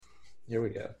Here we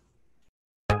go.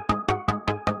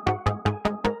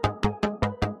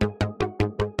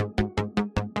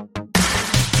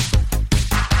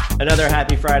 Another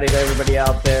happy Friday to everybody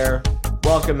out there.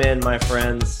 Welcome in, my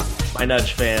friends, my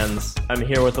Nudge fans. I'm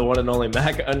here with the one and only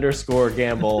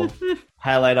Mac_Gamble.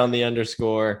 Highlight on the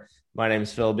underscore. My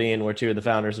name's Phil Bean. We're two of the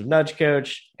founders of Nudge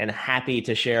Coach, and happy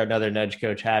to share another Nudge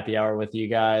Coach happy hour with you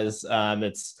guys.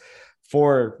 It's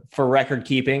for record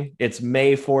keeping. It's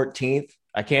May 14th.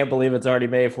 I can't believe it's already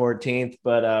May 14th,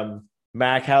 but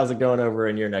Mac, how's it going over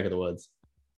in your neck of the woods?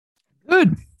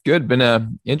 Good. Been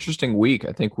an interesting week.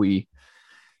 I think we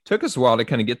took us a while to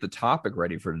kind of get the topic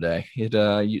ready for today.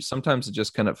 Sometimes it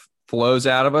just kind of flows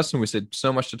out of us, and we said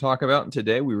so much to talk about. And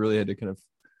today we really had to kind of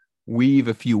weave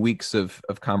a few weeks of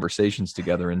conversations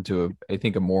together into I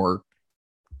think a more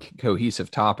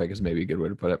cohesive topic is maybe a good way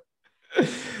to put it.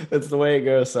 That's the way it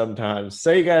goes sometimes.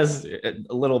 So you guys, a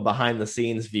little behind the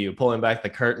scenes view, pulling back the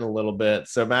curtain a little bit.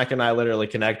 So Mac and I literally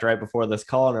connect right before this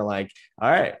call and are like,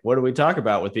 all right, what do we talk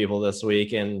about with people this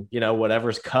week? And,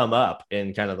 whatever's come up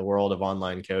in kind of the world of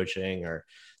online coaching or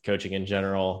coaching in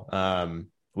general,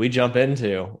 we jump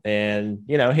into. And,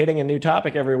 hitting a new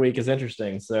topic every week is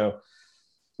interesting. So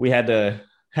we had to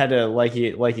like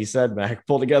you said, Mac,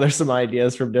 pull together some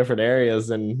ideas from different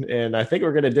areas, and I think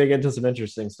we're going to dig into some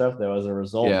interesting stuff though as a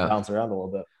result. Yeah. Bounce around a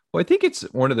little bit. Well, I think it's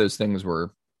one of those things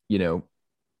where you're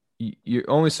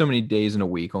only so many days in a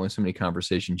week, only so many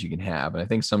conversations you can have, and I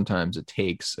think sometimes it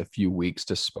takes a few weeks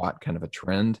to spot kind of a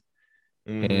trend.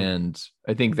 Mm-hmm. And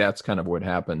I think that's kind of what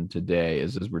happened today.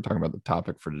 As we're talking about the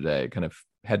topic for today, kind of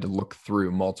had to look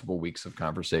through multiple weeks of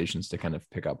conversations to kind of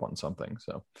pick up on something.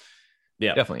 So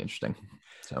yeah, definitely interesting.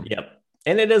 So. Yep.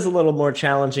 And it is a little more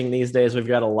challenging these days. We've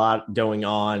got a lot going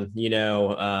on,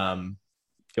 going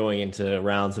into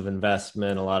rounds of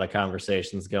investment, a lot of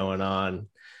conversations going on.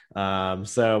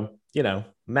 So,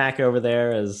 Mac over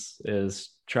there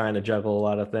is trying to juggle a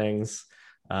lot of things.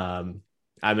 I'm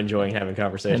enjoying having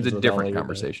conversations. And different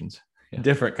conversations. Yeah.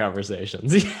 Different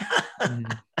conversations.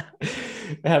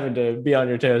 Having to be on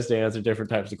your toes to answer different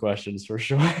types of questions for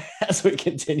sure as we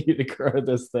continue to grow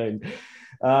this thing.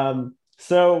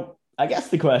 So I guess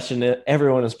the question that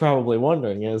everyone is probably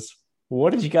wondering is,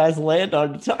 what did you guys land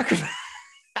on to talk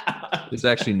about? There's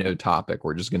actually no topic.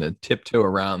 We're just going to tiptoe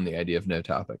around the idea of no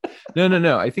topic.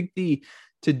 No. I think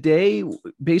today,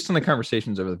 based on the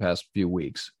conversations over the past few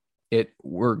weeks,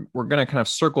 we're going to kind of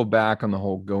circle back on the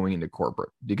whole going into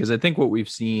corporate, because I think what we've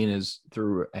seen is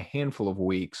through a handful of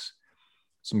weeks,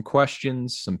 some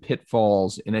questions, some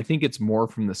pitfalls, and I think it's more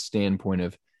from the standpoint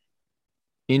of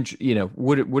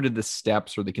what are the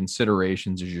steps or the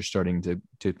considerations as you're starting to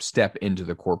step into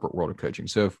the corporate world of coaching.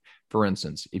 So if, for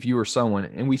instance, if you were someone,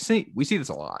 and we see this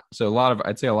a lot. So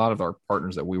I'd say a lot of our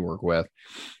partners that we work with,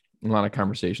 a lot of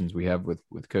conversations we have with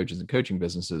coaches and coaching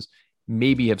businesses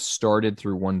maybe have started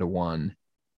through one-to-one,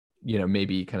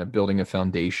 maybe kind of building a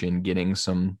foundation, getting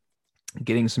some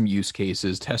use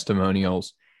cases,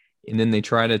 testimonials, and then they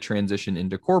try to transition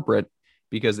into corporate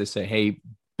because they say, hey,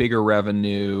 bigger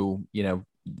revenue,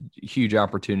 huge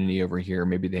opportunity over here.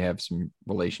 Maybe they have some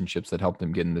relationships that help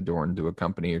them get in the door into a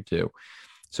company or two.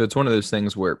 So it's one of those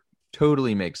things where it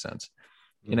totally makes sense.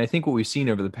 And I think what we've seen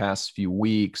over the past few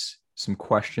weeks, some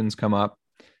questions come up,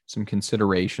 some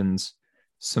considerations,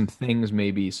 some things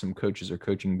maybe some coaches or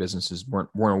coaching businesses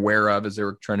weren't aware of as they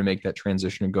were trying to make that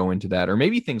transition and go into that, or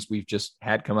maybe things we've just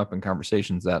had come up in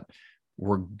conversations that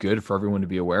were good for everyone to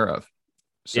be aware of.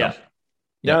 So, yeah.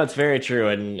 No, it's very true.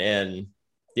 And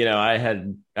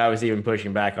I was even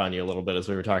pushing back on you a little bit as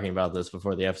we were talking about this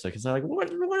before the episode, because I'm like,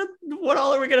 what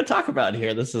all are we going to talk about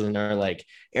here? This isn't our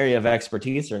area of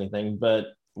expertise or anything, but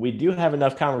we do have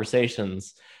enough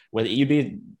conversations with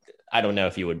I don't know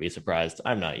if you would be surprised.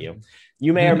 I'm not you.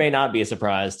 You may or may not be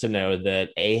surprised to know that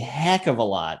a heck of a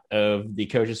lot of the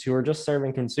coaches who are just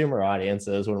serving consumer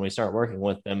audiences, when we start working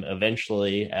with them,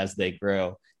 eventually, as they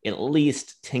grow, at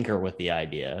least tinker with the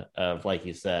idea of, like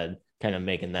you said, kind of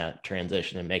making that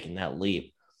transition and making that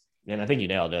leap. And I think you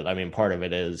nailed it. I mean, part of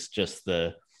it is just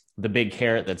the big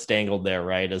carrot that's dangled there,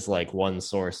 right? Is one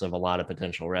source of a lot of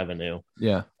potential revenue.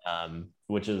 Yeah.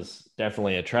 Which is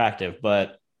definitely attractive.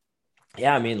 But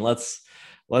yeah, I mean, let's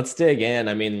dig in.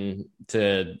 I mean,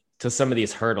 to some of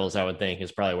these hurdles, I would think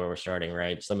is probably where we're starting,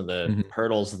 right? Some of the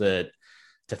hurdles things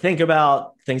to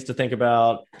think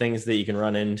about, things that you can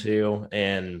run into.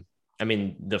 And I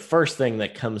mean, the first thing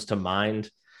that comes to mind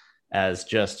as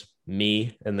just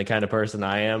me and the kind of person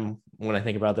I am when I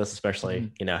think about this,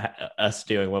 especially, us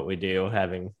doing what we do,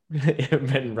 having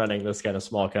been running this kind of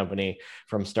small company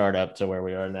from startup to where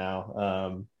we are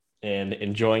now, and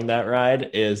enjoying that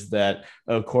ride, is that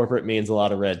corporate means a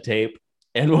lot of red tape.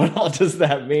 and what all does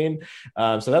that mean?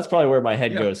 So that's probably where my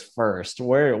head Yeah. goes first.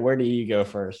 Where do you go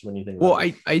first when you think Well, about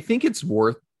it? I think it's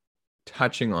worth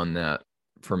touching on that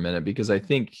for a minute because I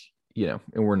think, and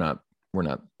we're not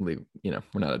legal,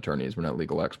 we're not attorneys, we're not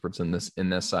legal experts in this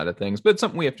side of things, but it's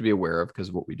something we have to be aware of because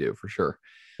of what we do for sure.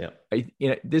 Yeah.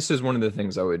 This is one of the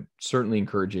things I would certainly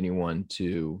encourage anyone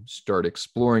to start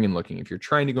exploring and looking. If you're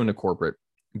trying to go into corporate,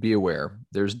 be aware.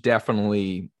 There's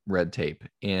definitely red tape.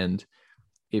 And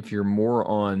if you're more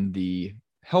on the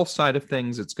health side of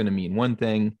things, it's going to mean one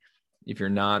thing. If you're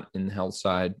not in the health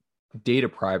side, data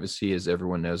privacy, as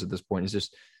everyone knows at this point, is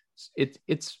just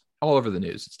it's all over the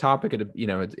news. It's topic at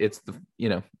it's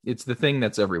the thing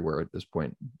that's everywhere at this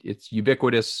point. It's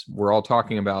ubiquitous. We're all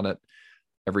talking about it.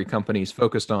 Every company's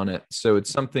focused on it. So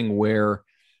it's something where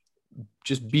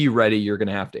just be ready. You're going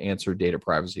to have to answer data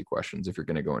privacy questions if you're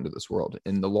going to go into this world.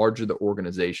 And the larger the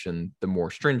organization, the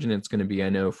more stringent it's going to be. I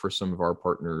know for some of our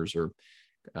partners or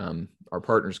our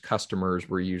partners' customers,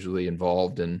 we're usually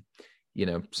involved in,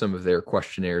 some of their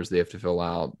questionnaires they have to fill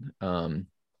out.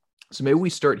 So maybe we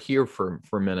start here for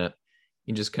a minute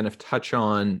and just kind of touch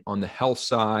on the health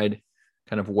side,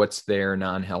 kind of what's there,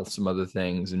 non-health, some other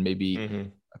things, and maybe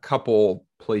a couple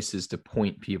places to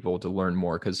point people to learn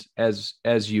more. Because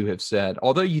as you have said,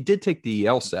 although you did take the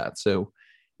LSAT, so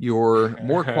you're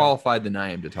more qualified than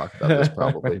I am to talk about this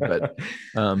probably. But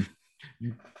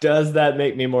does that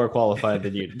make me more qualified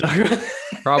than you?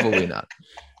 Probably not.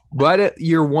 But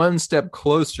you're one step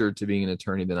closer to being an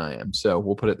attorney than I am. So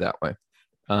we'll put it that way.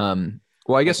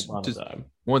 Well, I guess just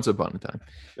once upon a time.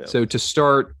 Yeah. So to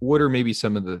start, what are maybe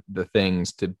some of the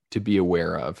things to be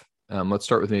aware of? Let's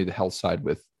start with maybe the health side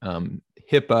with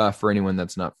HIPAA for anyone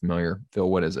that's not familiar. Phil,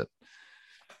 what is it?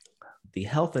 The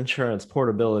Health Insurance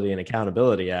Portability and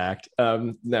Accountability Act.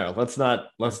 No, let's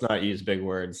not use big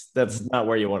words. That's not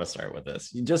where you want to start with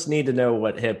this. You just need to know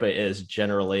what HIPAA is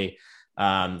generally.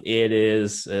 It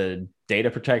is a data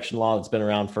protection law that's been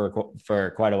around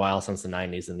for quite a while, since the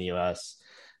 90s in the US.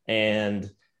 And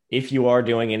if you are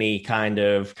doing any kind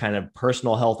of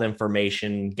personal health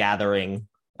information gathering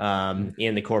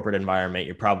in the corporate environment,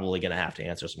 you're probably going to have to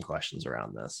answer some questions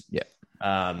around this. Yeah.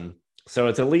 So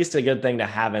it's at least a good thing to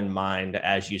have in mind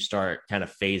as you start kind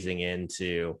of phasing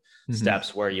into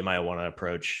steps where you might want to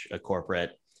approach a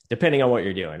corporate, depending on what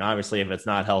you're doing. Obviously, if it's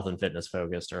not health and fitness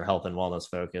focused or health and wellness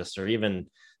focused, or even,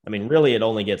 really it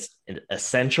only gets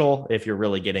essential if you're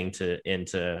really getting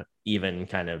into even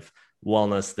kind of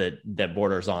wellness that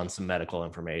borders on some medical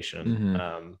information.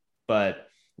 But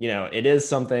it is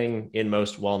something in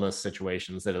most wellness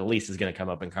situations that at least is going to come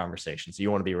up in conversation. So you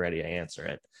want to be ready to answer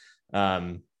it.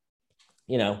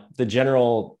 The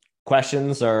general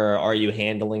questions are you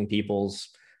handling people's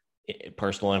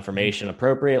personal information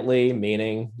appropriately?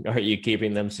 Meaning, are you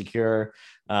keeping them secure?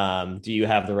 Do you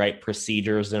have the right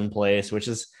procedures in place? Which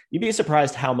is, you'd be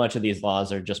surprised how much of these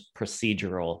laws are just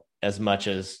procedural as much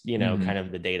as, kind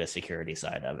of the data security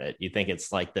side of it. You think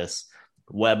it's like this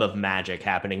web of magic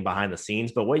happening behind the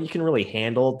scenes, but what you can really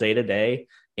handle day to day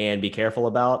and be careful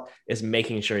about is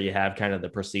making sure you have kind of the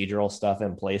procedural stuff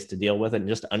in place to deal with it and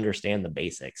just understand the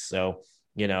basics. So,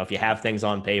 if you have things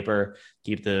on paper,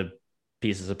 keep the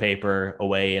pieces of paper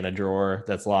away in a drawer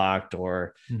that's locked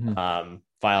or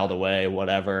filed away,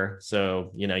 whatever.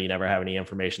 So, you never have any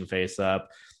information face up.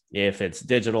 If it's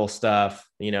digital stuff,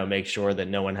 make sure that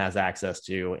no one has access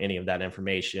to any of that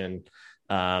information.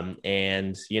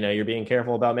 And, you're being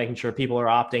careful about making sure people are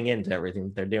opting into everything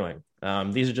that they're doing.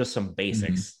 These are just some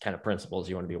basics kind of principles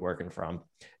you want to be working from.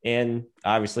 And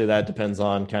obviously that depends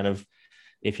on kind of,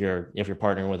 if you're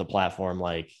partnering with a platform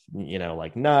like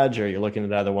Nudge, or you're looking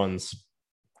at other ones,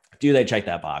 do they check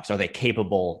that box? Are they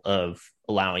capable of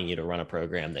allowing you to run a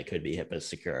program that could be HIPAA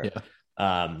secure?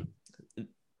 Yeah.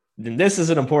 This is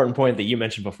an important point that you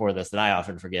mentioned before this that I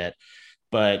often forget,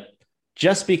 but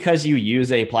just because you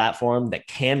use a platform that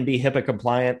can be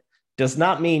HIPAA does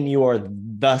not mean you are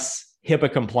thus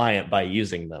HIPAA compliant by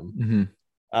using them.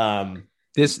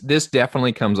 This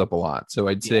definitely comes up a lot. So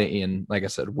I'd say, like I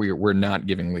said, we're not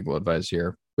giving legal advice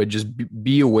here, but just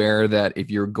be aware that if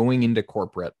you're going into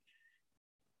corporate,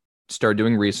 start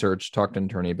doing research, talk to an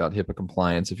attorney about HIPAA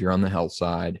compliance. If you're on the health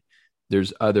side,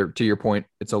 there's to your point,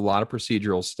 it's a lot of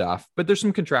procedural stuff, but there's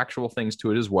some contractual things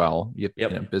to it as well. You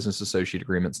have, business associate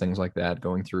agreements, things like that,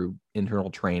 going through internal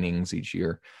trainings each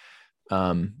year.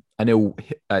 I know,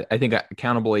 I think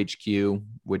Accountable HQ,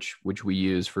 which we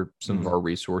use for some of our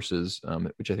resources,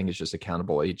 which I think is just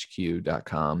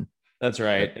accountablehq.com. That's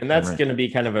right. And that's going to be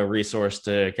kind of a resource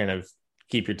to kind of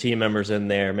keep your team members in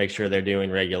there, make sure they're doing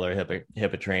regular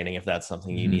HIPAA training if that's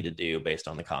something you need to do based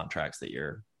on the contracts that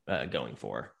you're going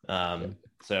for.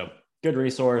 So good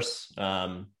resource.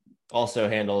 Also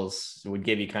would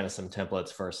give you kind of some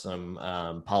templates for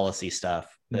some policy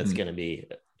stuff that's going to be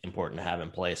important to have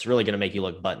in place, really going to make you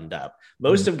look buttoned up.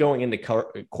 Most of going into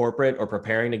corporate or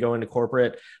preparing to go into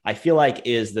corporate, I feel like,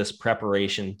 is this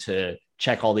preparation to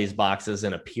check all these boxes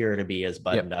and appear to be as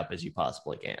buttoned up as you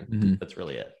possibly can. That's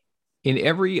really it.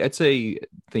 I'd say,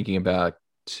 thinking about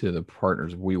to the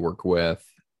partners we work with,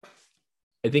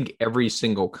 I think every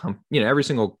single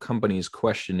company's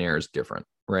questionnaire is different,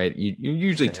 right? You're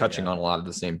usually touching on a lot of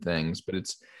the same things, but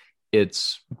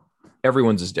it's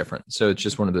everyone's is different. So it's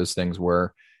just one of those things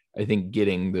where I think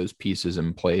getting those pieces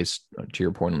in place, to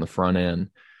your point, on the front end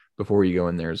before you go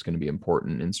in there is going to be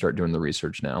important, and start doing the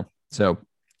research now. So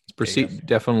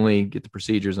definitely get the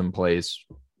procedures in place,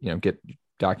 get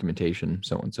documentation,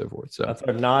 so on and so forth. So that's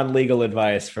our non-legal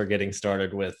advice for getting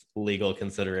started with legal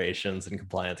considerations and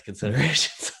compliance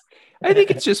considerations. I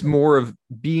think it's just more of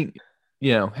being,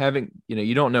 having,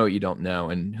 you don't know what you don't know.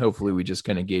 And hopefully we just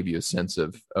kind of gave you a sense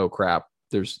of, oh crap,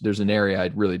 there's an area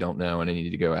I really don't know, and I need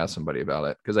to go ask somebody about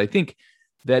it. Because I think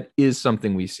that is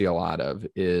something we see a lot of,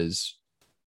 is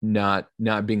not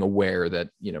being aware that,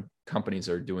 companies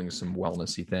are doing some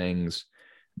wellnessy things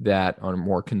that are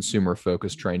more consumer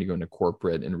focused, trying to go into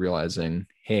corporate and realizing,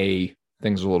 hey,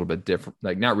 things are a little bit different,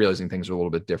 like not realizing things are a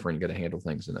little bit different. You got to handle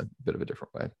things in a bit of a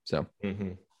different way. So,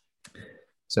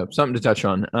 so something to touch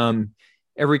on.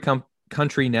 Every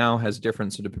country now has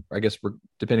different, so I guess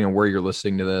depending on where you're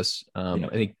listening to this, I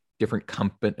think different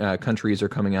countries are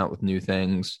coming out with new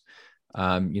things.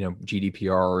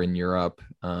 GDPR in Europe.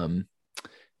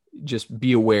 Just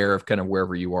be aware of kind of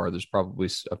wherever you are. There's probably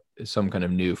some kind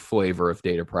of new flavor of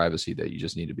data privacy that you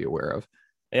just need to be aware of.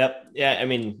 Yep. Yeah. I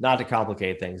mean, not to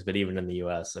complicate things, but even in the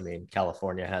US, I mean,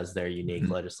 California has their unique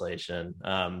legislation.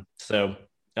 So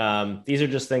these are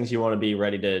just things you want to be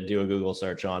ready to do a Google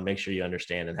search on. Make sure you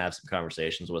understand and have some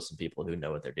conversations with some people who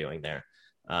know what they're doing there.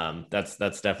 That's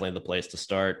definitely the place to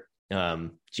start.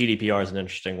 GDPR is an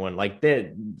interesting one. Like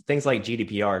things like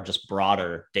GDPR are just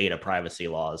broader data privacy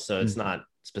laws. So it's not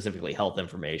specifically health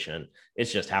information.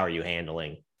 It's just how are you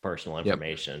handling personal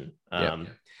information.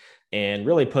 And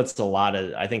really puts a lot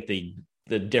of, I think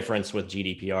the difference with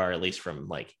GDPR, at least from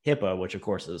like HIPAA, which of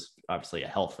course is obviously a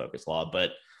health focused law,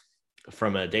 but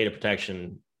from a data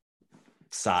protection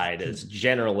side is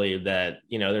generally that,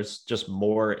 there's just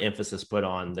more emphasis put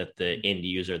on that the end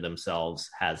user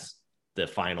themselves has the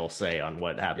final say on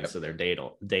what happens to their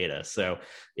data. So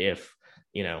if,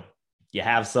 you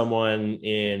have someone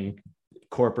in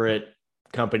corporate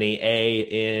company A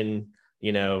in,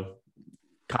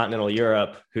 continental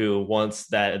Europe who wants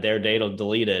their data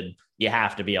deleted, you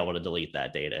have to be able to delete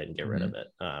that data and get rid of it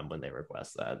when they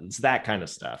request that. It's that kind of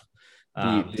stuff.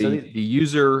 The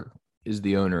user is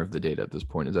the owner of the data at this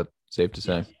point. Is that safe to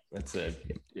say? That's a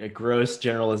gross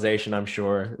generalization, I'm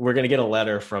sure. We're going to get a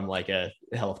letter from like a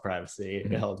health privacy,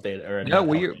 health data. Or no,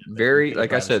 we are very,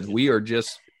 like I said, we are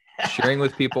just sharing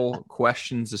with people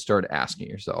questions to start asking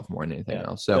yourself more than anything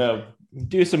else. So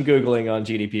do some Googling on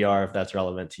GDPR if that's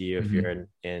relevant to you. If you're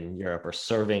in Europe or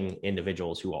serving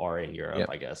individuals who are in Europe,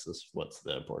 I guess is what's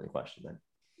the important question there.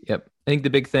 Yep. I think the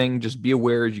big thing, just be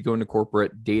aware as you go into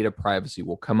corporate, data privacy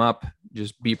will come up.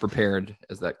 Just be prepared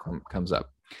as that comes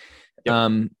up.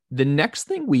 Yep. The next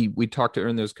thing we talked to,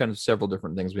 and there's kind of several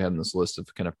different things we have in this list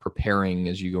of kind of preparing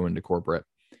as you go into corporate.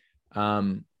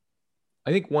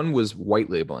 I think one was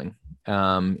white labeling,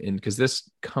 and because this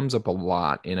comes up a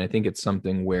lot, and I think it's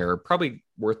something where probably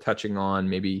worth touching on,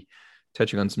 maybe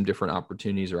touching on some different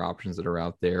opportunities or options that are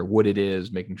out there, what it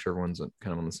is, making sure everyone's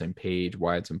kind of on the same page,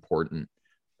 why it's important,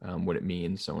 what it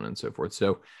means, so on and so forth.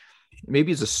 So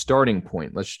maybe as a starting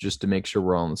point, let's just to make sure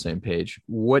we're all on the same page.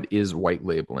 What is white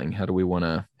labeling? How do you want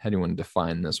to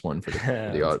define this one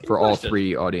for all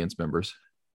three audience members?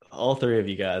 All three of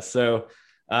you guys. So,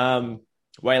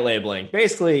 white labeling,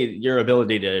 basically your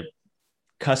ability to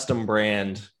custom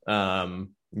brand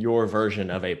your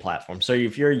version of a platform. So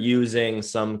if you're using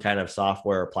some kind of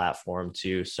software platform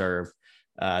to serve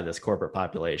this corporate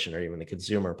population or even the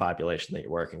consumer population that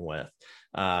you're working with,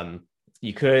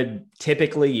 you could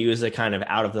typically use a kind of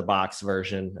out of the box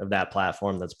version of that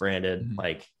platform that's branded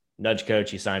like Nudge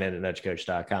Coach. You sign in at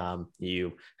nudgecoach.com.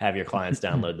 You have your clients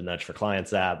download the Nudge for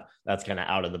Clients app. That's kind of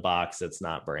out of the box. It's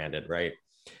not branded, right?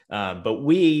 But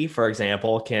we, for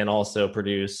example, can also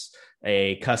produce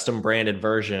a custom branded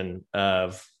version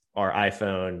of our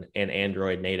iPhone and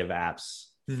Android native apps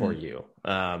for you.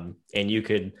 And you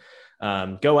could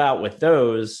go out with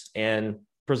those and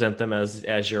present them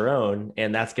as your own.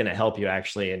 And that's going to help you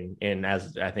actually. And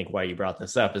as I think why you brought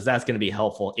this up is that's going to be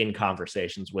helpful in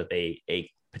conversations with a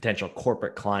potential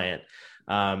corporate client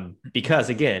Because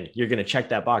again, you're going to check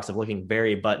that box of looking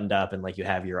very buttoned up and like you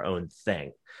have your own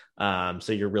thing.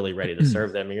 So you're really ready to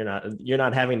serve them. You're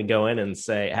not having to go in and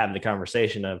have the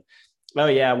conversation of, oh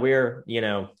yeah, we're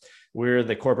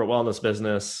the corporate wellness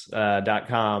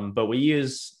business.com, but we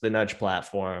use the Nudge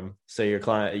platform. So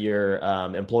your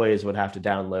employees would have to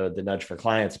download the Nudge for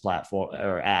Clients platform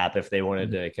or app if they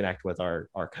wanted to connect with our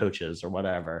coaches or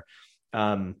whatever.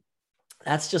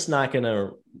 That's just not going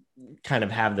to kind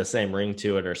of have the same ring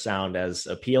to it or sound as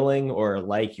appealing or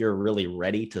like you're really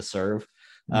ready to serve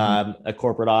a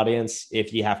corporate audience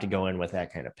if you have to go in with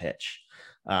that kind of pitch.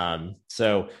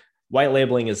 So white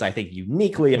labeling is, I think,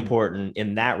 uniquely important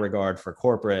in that regard for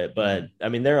corporate, but I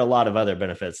mean, there are a lot of other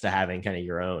benefits to having kind of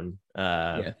your own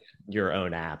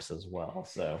apps as well.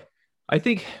 So I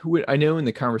think I know in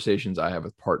the conversations I have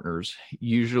with partners,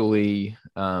 usually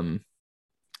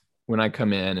when I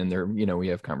come in and we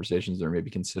have conversations, they're maybe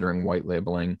considering white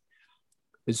labeling.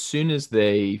 As soon as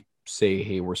they say,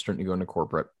 hey, we're starting to go into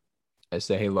corporate, I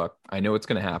say, hey, look, I know what's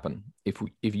going to happen. If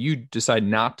you decide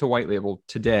not to white label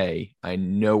today, I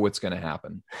know what's going to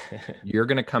happen. You're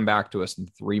going to come back to us in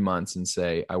 3 months and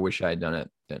say, I wish I had done it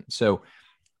then. So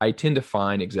I tend to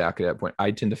find exactly that point.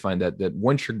 I tend to find that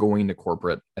once you're going to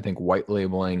corporate, I think white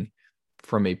labeling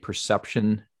from a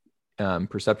perception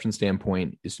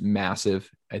standpoint is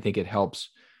massive. I think it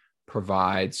helps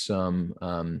provide some,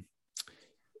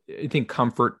 I think,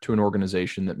 comfort to an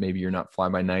organization that maybe you're not fly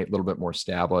by night, a little bit more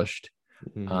established.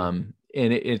 And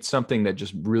it's something that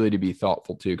just really to be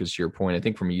thoughtful to, because to your point, I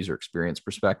think from a user experience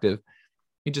perspective,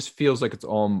 it just feels like it's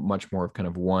all much more of kind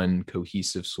of one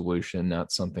cohesive solution,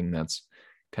 not something that's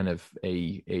kind of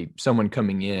a someone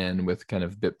coming in with kind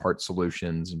of bit part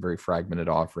solutions and very fragmented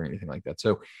offering, anything like that.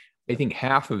 So I think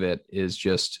half of it is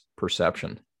just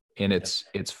perception. And it's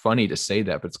funny to say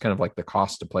that, but it's kind of like the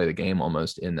cost to play the game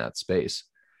almost in that space.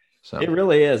 So it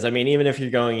really is. I mean, even if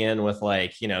you're going in with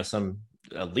like, some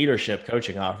leadership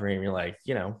coaching offering, you're like,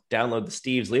 download the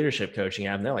Steve's leadership coaching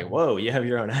app. And they're like, whoa, you have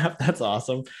your own app. That's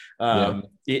awesome.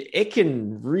 It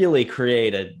can really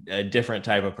create a different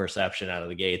type of perception out of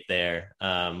the gate there.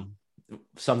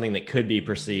 Something that could be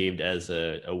perceived as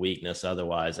a weakness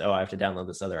otherwise. Oh, I have to download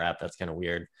this other app. That's kind of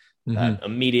weird. That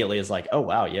immediately is like, oh,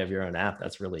 wow, you have your own app.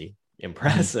 That's really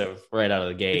impressive right out of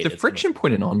the gate. It's a friction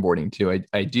point in onboarding too.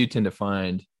 I do tend to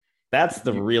find that's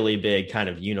the really big kind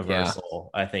of universal,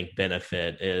 I think,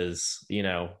 benefit is,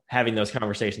 having those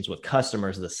conversations with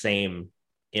customers, the same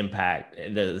impact,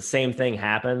 the same thing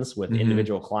happens with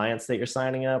individual clients that you're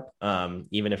signing up.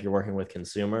 Even if you're working with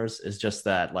consumers, is just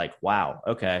that like, wow,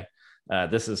 okay,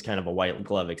 this is kind of a white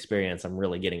glove experience. I'm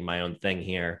really getting my own thing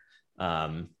here.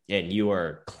 And you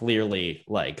are clearly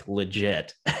like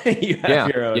legit. You have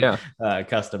your own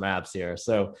custom apps here.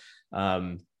 So,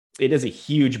 it is a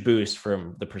huge boost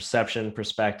from the perception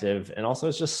perspective. And also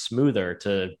it's just smoother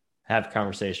to have a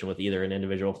conversation with either an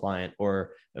individual client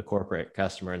or a corporate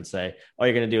customer and say, all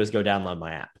you're going to do is go download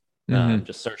my app.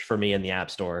 Just search for me in the app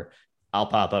store. I'll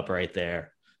pop up right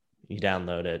there. You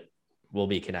download it. We'll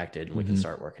be connected and we can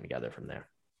start working together from there.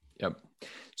 Yep.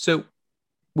 So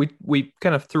we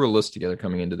kind of threw a list together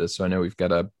coming into this. So I know we've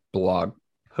got a blog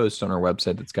post on our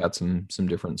website that's got some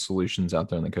different solutions out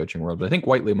there in the coaching world, but I think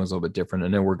white labeling is a little bit different. I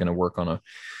know we're going to work on a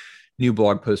new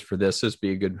blog post for this. This would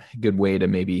be a good way to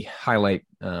maybe highlight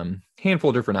handful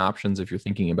of different options if you're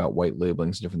thinking about white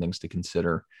labeling, some different things to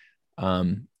consider.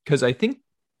 Because I think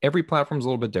every platform is a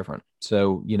little bit different.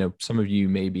 So, some of you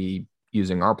may be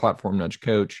using our platform, Nudge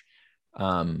Coach.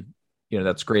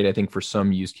 That's great. I think for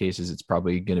some use cases, it's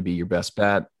probably going to be your best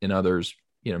bet. In others,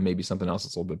 maybe something else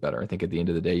that's a little bit better. I think at the end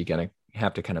of the day, you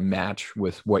have to kind of match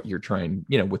with what you're trying,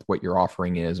 with what your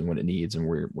offering is and what it needs and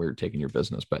where you're taking your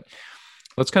business. But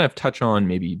let's kind of touch on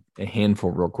maybe a handful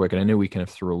real quick. And I know we kind of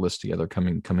threw a list together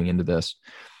coming into this.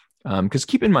 Because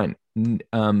keep in mind,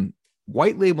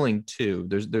 white labeling too,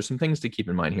 there's some things to keep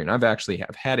in mind here. And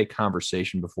I've had a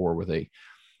conversation before with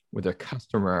a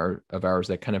customer of ours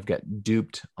that kind of got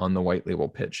duped on the white label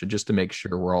pitch. And just to make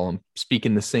sure we're all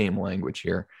speaking the same language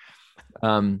here.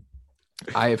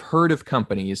 I have heard of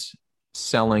companies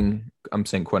selling, I'm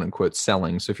saying quote unquote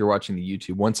selling. So if you're watching the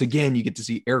YouTube, once again, you get to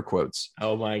see air quotes.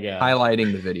 Oh my God.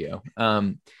 Highlighting the video.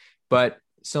 But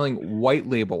selling white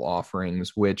label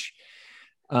offerings, which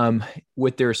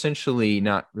what they're essentially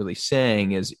not really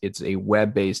saying is it's a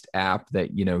web-based app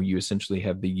that, you essentially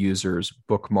have the users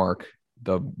bookmark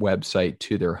the website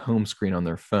to their home screen on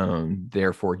their phone,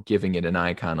 therefore giving it an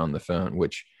icon on the phone,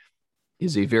 which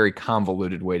is a very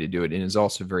convoluted way to do it and is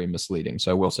also very misleading.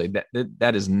 So I will say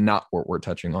that is not what we're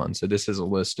touching on. So this is a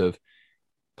list of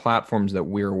platforms that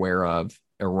we're aware of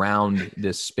around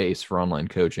this space for online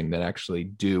coaching that actually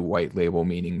do white label,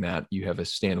 meaning that you have a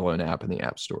standalone app in the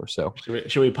App Store. So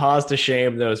should we pause to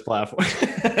shame those platforms?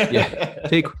 Yeah,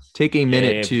 take a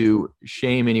minute to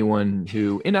shame anyone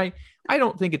who, and I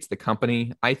don't think it's the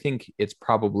company. I think it's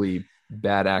probably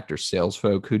bad actor sales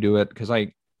folk who do it, because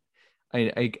I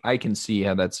can see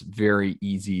how that's very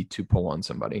easy to pull on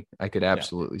somebody. I could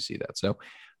absolutely see that. So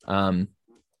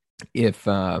if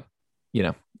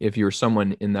if you're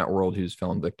someone in that world who's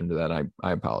fallen victim to that,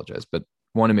 I apologize, but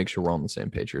want to make sure we're all on the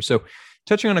same page here. So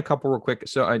touching on a couple real quick.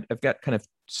 So I've got kind of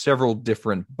several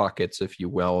different buckets, if you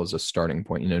will, as a starting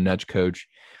point. Nudge Coach,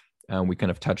 we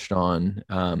kind of touched on,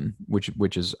 which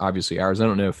is obviously ours. I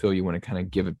don't know, Phil, you want to kind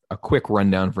of give a quick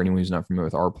rundown for anyone who's not familiar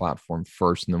with our platform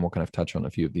first, and then we'll kind of touch on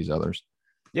a few of these others.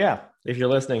 Yeah. If you're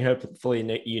listening,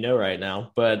 hopefully you know right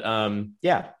now, but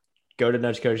go to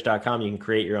nudgecoach.com. You can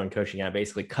create your own coaching app,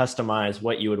 basically customize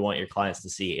what you would want your clients to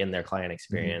see in their client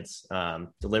experience,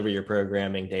 deliver your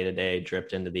programming day-to-day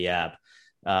dripped into the app,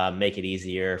 make it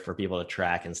easier for people to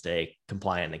track and stay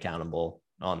compliant and accountable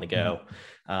on the go,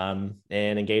 and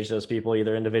engage those people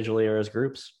either individually or as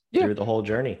groups through the whole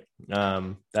journey.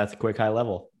 That's a quick high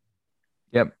level.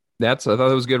 Yep. I thought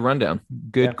that was a good rundown.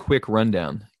 Quick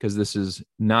rundown, because this is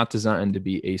not designed to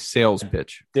be a sales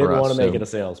pitch. Didn't want to make it a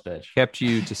sales pitch. Kept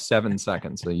you to 7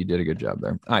 seconds. So you did a good job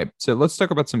there. All right. So let's talk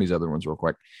about some of these other ones real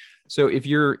quick. So if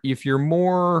you're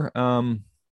more,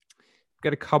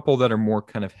 got a couple that are more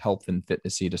kind of health and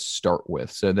fitnessy to start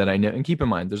with, so that I know, and keep in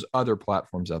mind, there's other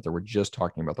platforms out there. We're just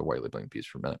talking about the white labeling piece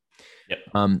for a minute.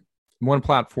 Yep. One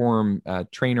platform,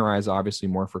 Trainerize, obviously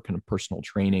more for kind of personal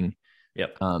training.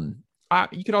 Yep.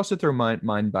 You could also throw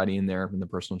Mindbody in there in the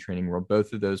personal training world.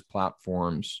 Both of those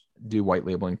platforms do white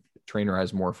labeling.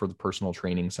 Trainerize more for the personal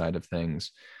training side of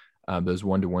things, those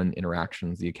one-to-one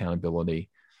interactions, the accountability.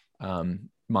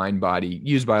 Mindbody,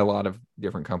 used by a lot of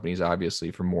different companies,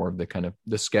 obviously, for more of the kind of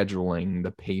the scheduling,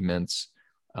 the payments,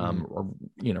 or,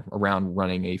 around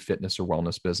running a fitness or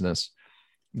wellness business.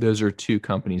 Those are two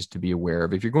companies to be aware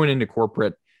of. If you're going into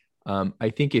corporate,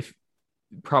 I think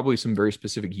probably some very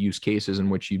specific use cases in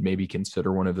which you'd maybe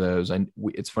consider one of those. And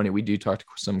it's funny, we do talk to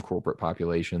some corporate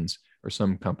populations or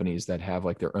some companies that have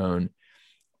like their own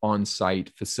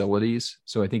on-site facilities.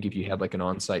 So I think if you had like an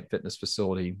on-site fitness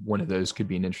facility, one of those could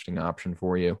be an interesting option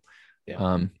for you.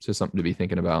 So something to be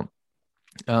thinking about.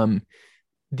 Another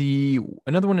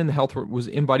one in the health was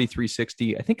InBody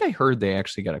 360. I think I heard they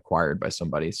actually got acquired by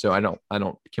somebody. So I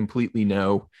don't completely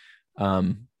know.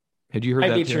 Had you heard that?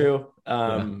 Might be true.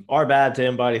 Our bad to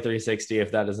InBody 360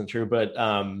 if that isn't true, but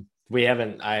we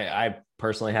haven't. I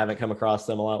personally haven't come across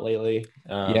them a lot lately.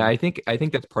 I think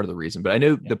that's part of the reason. But I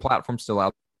know the platform's still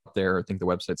out there. I think the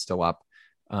website's still up.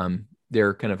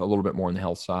 They're kind of a little bit more on the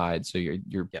health side. So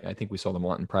I think we saw them a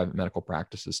lot in private medical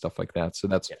practices, stuff like that. So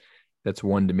that's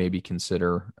one to maybe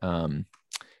consider.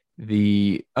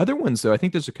 The other ones, though, I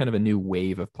think there's a kind of a new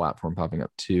wave of platform popping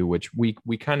up too, which we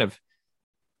kind of,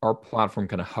 our platform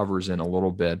kind of hovers in a little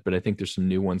bit, but I think there's some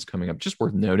new ones coming up just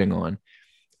worth noting on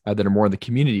that are more on the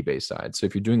community-based side. So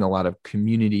if you're doing a lot of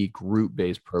community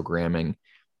group-based programming,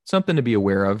 something to be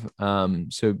aware of.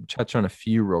 So touch on a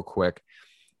few real quick.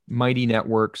 Mighty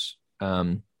Networks,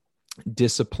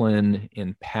 Discipline,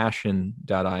 and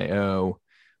Passion.io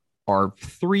are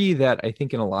three that I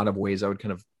think in a lot of ways I would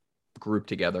kind of group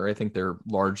together. I think they're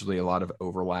largely a lot of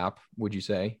overlap, would you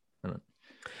say?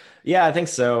 Yeah, I think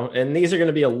so. And these are going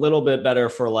to be a little bit better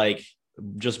for like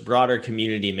just broader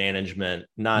community management,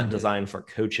 not designed for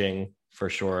coaching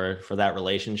for sure, for that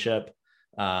relationship.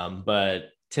 But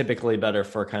typically better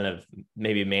for kind of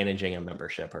maybe managing a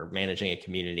membership or managing a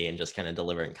community and just kind of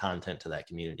delivering content to that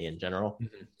community in general.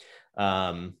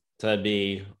 So that'd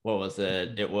be, what was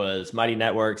it? It was Mighty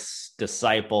Networks,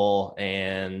 Disciple,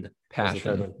 and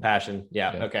Passion.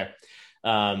 Yeah. Okay.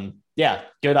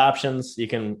 Good options. You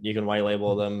can white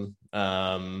label them.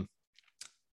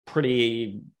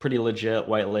 Pretty legit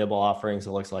white label offerings,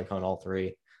 it looks like, on all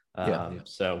three.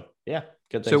 So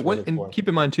good things. So and keep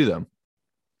in mind too, though,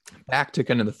 back to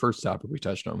kind of the first topic we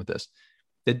touched on with this,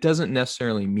 that doesn't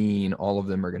necessarily mean all of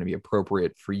them are going to be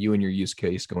appropriate for you and your use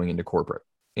case going into corporate.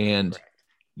 And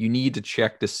you need to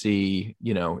check to see,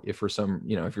 if you're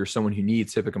someone who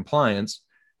needs HIPAA compliance,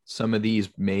 some of these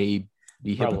may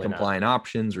be HIPAA compliant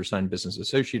options or sign business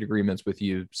associate agreements with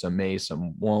you. Some may,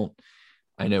 some won't.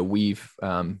 I know we've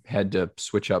had to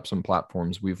switch up some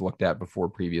platforms we've looked at before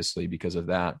previously because of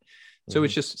that. So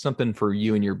it's just something for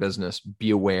you and your business.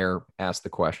 Be aware, ask the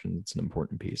question. It's an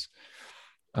important piece.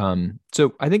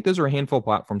 So I think those are a handful of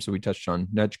platforms. So we touched on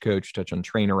Nudge Coach, touched on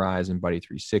Trainerize and Buddy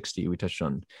 360. We touched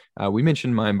on, we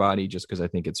mentioned MindBody just because I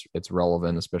think it's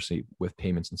relevant, especially with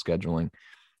payments and scheduling.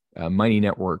 Mighty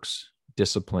Networks,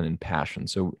 Discipline, and Passion.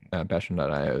 So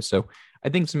Passion.io. So I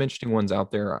think some interesting ones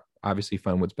out there. Obviously,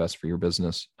 find what's best for your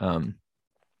business.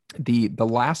 The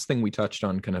last thing we touched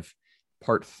on, kind of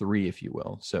part 3, if you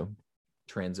will. So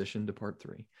transition to part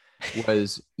 3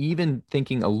 was even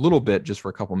thinking a little bit just for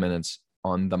a couple minutes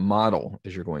on the model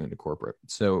as you're going into corporate.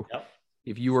 So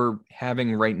if you are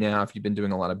having right now, if you've been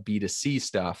doing a lot of B2C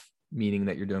stuff, meaning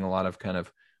that you're doing a lot of kind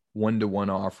of one-to-one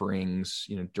offerings,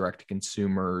 direct to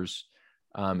consumers,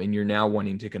 and you're now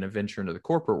wanting to kind of venture into the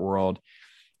corporate world,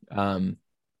 a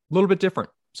little bit different.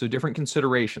 So different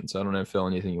considerations. I don't know, Phil,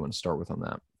 anything you want to start with on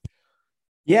that?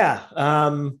 Yeah.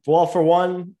 Well, for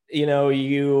one,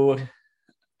 you're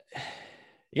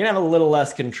gonna have a little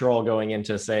less control going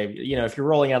into, say, if you're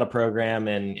rolling out a program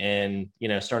and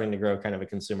starting to grow kind of a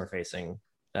consumer facing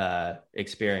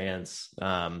experience,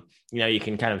 you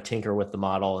can kind of tinker with the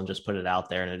model and just put it out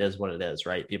there, and it is what it is,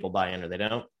 right? People buy in or they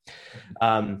don't.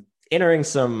 Entering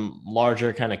some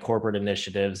larger kind of corporate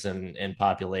initiatives and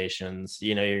populations,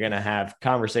 you're going to have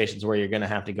conversations where you're going to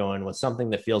have to go in with something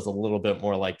that feels a little bit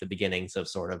more like the beginnings of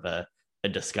sort of a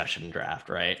discussion draft,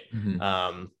 right?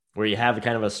 Mm-hmm. Where you have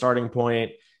kind of a starting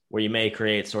point where you may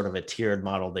create sort of a tiered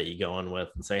model that you go in with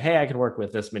and say, hey, I can work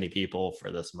with this many people for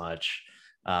this much,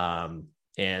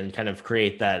 and kind of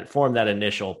form that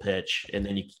initial pitch. And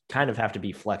then you kind of have to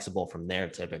be flexible from there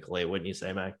typically, wouldn't you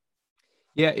say, Mike?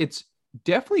 Yeah, it's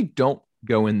definitely, don't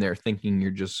go in there thinking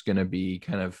you're just going to be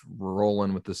kind of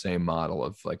rolling with the same model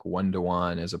of like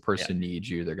one-to-one. As a person needs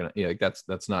you, they're going to,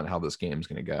 that's not how this game is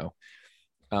going to go.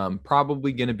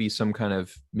 Probably going to be some kind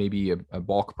of, maybe a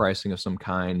bulk pricing of some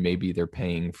kind. Maybe they're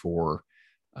paying for,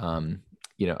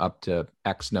 up to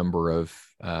X number of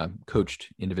coached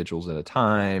individuals at a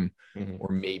time, mm-hmm.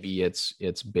 or maybe it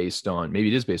is based on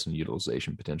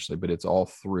utilization potentially, but it's all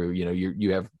through,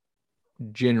 you have,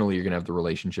 generally you're going to have the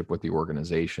relationship with the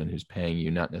organization who's paying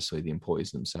you, not necessarily the employees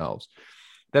themselves.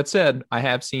 That said, I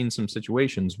have seen some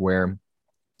situations where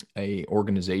a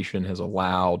organization has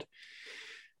allowed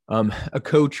a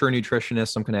coach or a nutritionist,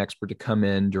 some kind of expert, to come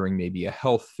in during maybe a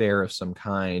health fair of some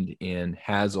kind and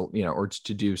has, or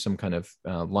to do some kind of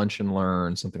lunch and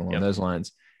learn, something along those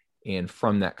lines. And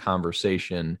from that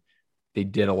conversation, they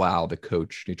did allow the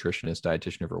coach, nutritionist,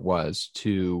 dietitian, whoever it was,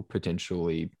 to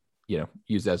potentially,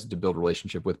 use that to build a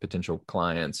relationship with potential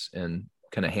clients and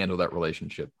kind of handle that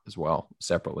relationship as well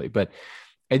separately. But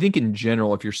I think in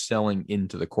general, if you're selling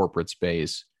into the corporate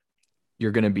space,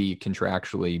 you're going to be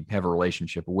contractually have a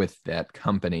relationship with that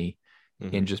company,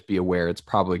 mm-hmm. and just be aware it's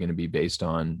probably going to be based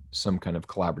on some kind of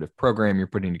collaborative program you're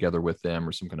putting together with them,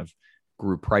 or some kind of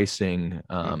group pricing.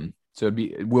 Mm-hmm. So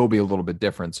it will be a little bit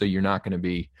different. So you're not going to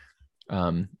be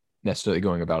necessarily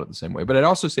going about it the same way. But I'd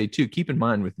also say too, keep in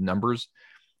mind with numbers,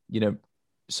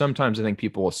 sometimes I think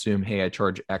people assume, hey, I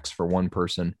charge X for one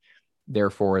person,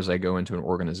 therefore, as I go into an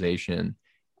organization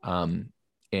and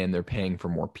they're paying for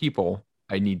more people,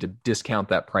 I need to discount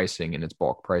that pricing and it's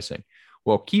bulk pricing.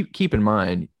 Well, keep in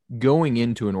mind, going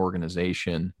into an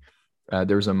organization,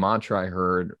 there's a mantra I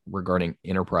heard regarding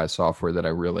enterprise software that I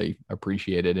really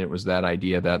appreciated. It was that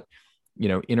idea that,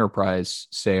 enterprise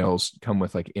sales come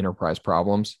with like enterprise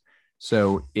problems.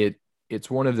 So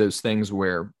it's one of those things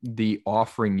where the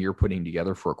offering you're putting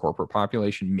together for a corporate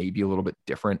population may be a little bit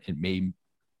different. It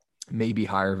may be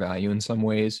higher value in some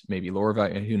ways, maybe lower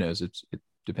value. Who knows? It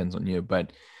depends on you,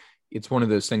 but it's one of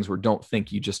those things where don't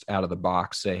think you just out of the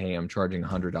box say, hey, I'm charging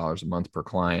 $100 a month per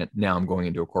client. Now I'm going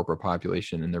into a corporate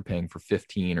population and they're paying for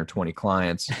 15 or 20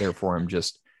 clients. Therefore, I'm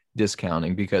just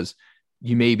discounting, because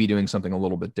you may be doing something a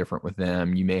little bit different with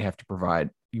them. You may have to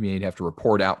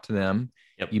report out to them.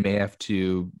 Yep. You may have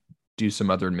to do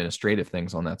some other administrative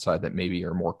things on that side that maybe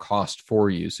are more cost for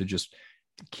you. So just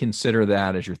consider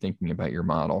that as you're thinking about your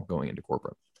model going into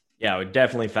corporate. Yeah, I would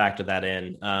definitely factor that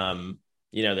in.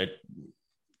 That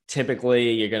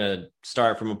typically you're going to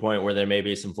start from a point where there may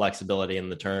be some flexibility in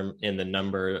the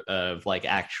number of like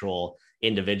actual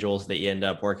individuals that you end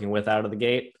up working with out of the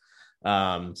gate.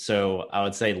 So I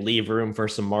would say leave room for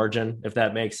some margin, if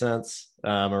that makes sense,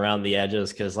 around the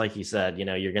edges. Cause like you said,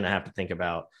 you're going to have to think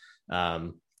about,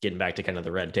 getting back to kind of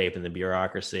the red tape and the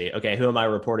bureaucracy. Okay, who am I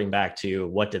reporting back to?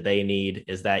 What do they need?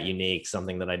 Is that unique?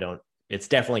 Something that it's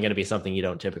definitely going to be something you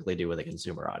don't typically do with a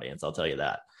consumer audience. I'll tell you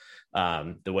that.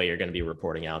 The way you're going to be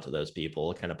reporting out to those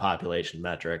people, kind of population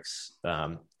metrics,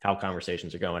 how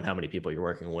conversations are going, how many people you're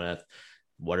working with,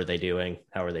 what are they doing?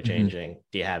 How are they changing? Mm-hmm.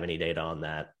 Do you have any data on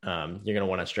that? You're going to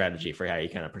want a strategy for how you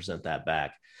kind of present that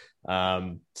back.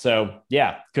 So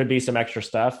yeah, could be some extra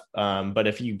stuff. But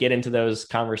if you get into those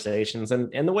conversations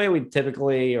and the way we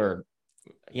typically, or,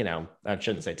 I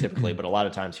shouldn't say typically, but a lot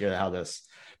of times hear how this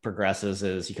progresses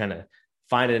is you kind of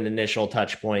find an initial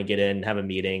touch point, get in, have a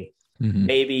meeting,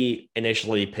 maybe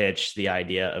initially pitch the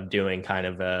idea of doing kind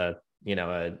of a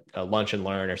lunch and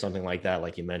learn or something like that.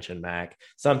 Like you mentioned, Mac,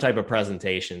 some type of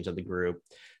presentation to the group,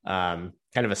 kind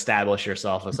of establish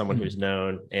yourself as someone who's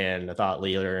known and a thought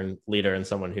leader and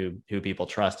someone who people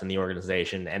trust in the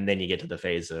organization. And then you get to the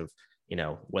phase of,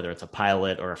 whether it's a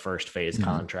pilot or a first phase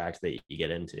contract that you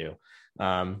get into.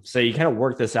 So you kind of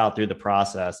work this out through the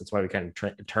process. That's why we kind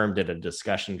of termed it a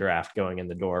discussion draft going in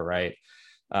the door, right?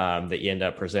 That you end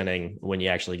up presenting when you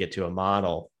actually get to a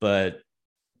model. But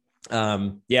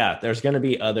there's going to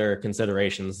be other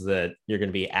considerations that you're going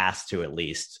to be asked to at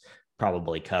least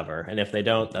probably cover. And if they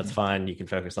don't, that's fine. You can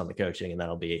focus on the coaching and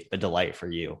that'll be a delight for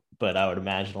you. But I would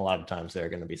imagine a lot of times there are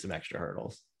going to be some extra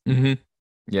hurdles.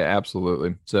 Yeah,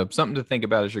 absolutely. So something to think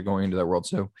about as you're going into that world.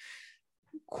 So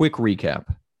quick recap.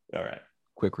 All right.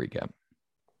 Quick recap.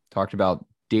 Talked about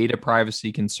data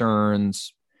privacy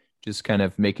concerns, just kind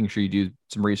of making sure you do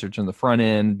some research on the front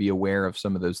end, be aware of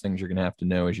some of those things you're going to have to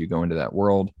know as you go into that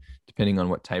world, depending on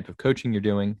what type of coaching you're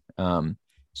doing.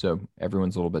 So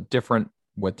everyone's a little bit different.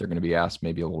 What they're going to be asked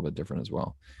may be a little bit different as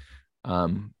well.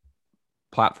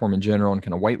 Platform in general and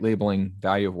kind of white labeling,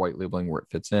 value of white labeling, where it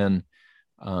fits in.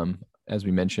 As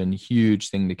we mentioned, huge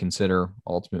thing to consider.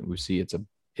 Ultimately, we see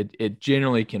it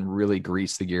generally can really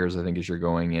grease the gears, I think, as you're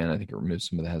going in. I think it removes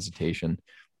some of the hesitation.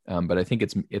 But I think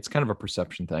it's kind of a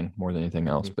perception thing more than anything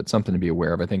else, but something to be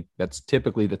aware of. I think that's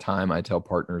typically the time I tell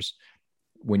partners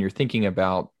when you're thinking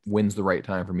about when's the right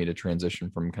time for me to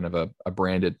transition from kind of a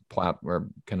branded platform or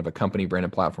kind of a company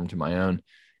branded platform to my own.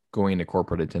 Going into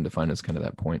corporate, I tend to find is kind of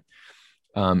that point.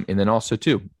 And then also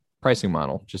too, pricing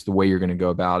model, just the way you're going to go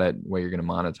about it, way you're going to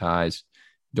monetize.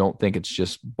 Don't think it's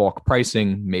just bulk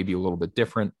pricing, maybe a little bit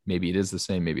different. Maybe it is the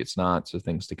same, maybe it's not. So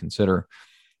things to consider.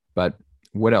 But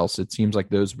what else? It seems like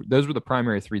those were the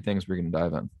primary three things we're going to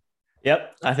dive in.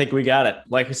 Yep. I think we got it.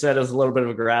 Like we said, it was a little bit of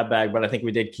a grab bag, but I think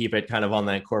we did keep it kind of on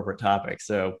that corporate topic.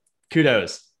 So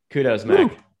kudos,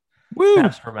 Mac. Woo.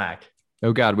 Snaps for Mac.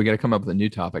 Oh God, we got to come up with a new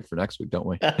topic for next week, don't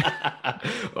we?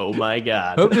 Oh my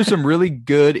God. Hope there's some really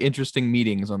good, interesting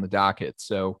meetings on the docket.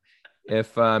 So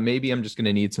if maybe I'm just going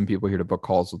to need some people here to book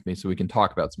calls with me so we can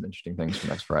talk about some interesting things for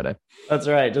next Friday. That's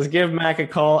right. Just give Mac a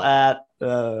call at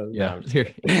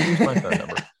here's my phone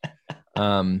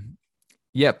number.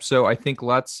 Yep. So I think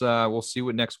we'll see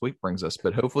what next week brings us,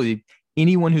 but hopefully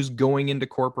anyone who's going into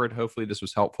corporate, hopefully this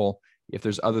was helpful. If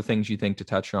there's other things you think to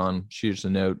touch on, shoot us a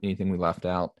note, anything we left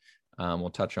out,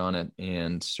 we'll touch on it.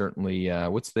 And certainly,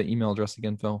 what's the email address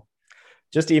again, Phil?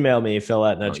 Just email me,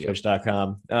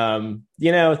 phil@nudgecoach.com.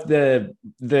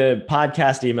 The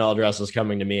podcast email address was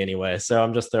coming to me anyway, so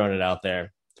I'm just throwing it out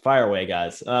there. Fire away,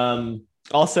 guys.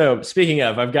 Also, speaking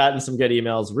of, I've gotten some good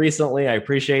emails recently. I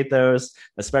appreciate those,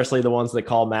 especially the ones that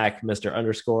call Mac Mr.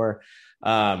 Underscore.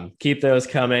 Keep those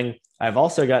coming. I've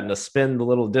also gotten to spin the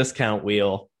little discount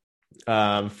wheel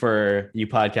for you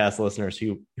podcast listeners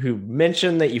who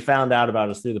mentioned that you found out about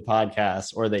us through the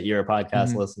podcast or that you're a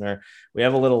podcast listener. We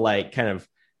have a little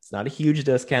it's not a huge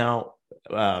discount.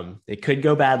 It could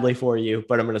go badly for you,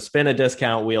 but I'm going to spin a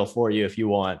discount wheel for you if you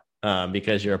want,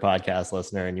 because you're a podcast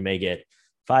listener, and you may get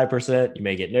 5%, you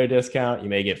may get no discount, you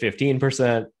may get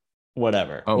 15%,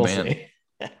 whatever. Oh, we'll man. See.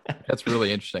 That's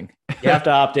really interesting. You have to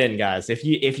opt in, guys. If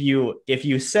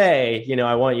you say,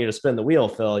 I want you to spin the wheel,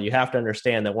 Phil, you have to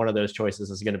understand that one of those choices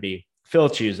is going to be Phil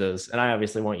chooses, and I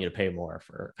obviously want you to pay more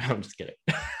for. I'm just kidding.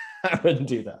 I wouldn't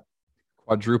do that.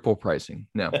 Quadruple pricing.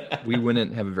 No, we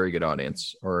wouldn't have a very good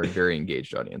audience or a very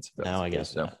engaged audience. No, I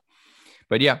guess so.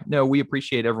 But yeah, no, we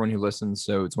appreciate everyone who listens.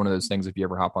 So it's one of those things. If you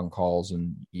ever hop on calls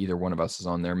and either one of us is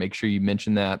on there, make sure you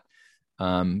mention that.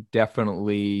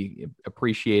 Definitely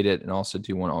appreciate it. And also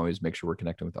do want to always make sure we're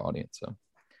connecting with the audience. So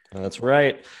that's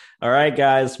right. All right,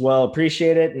 guys. Well,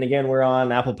 appreciate it. And again, we're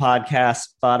on Apple Podcasts,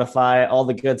 Spotify, all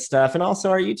the good stuff, and also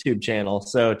our YouTube channel.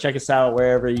 So check us out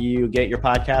wherever you get your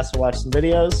podcasts or watch some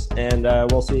videos, and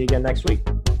we'll see you again next week.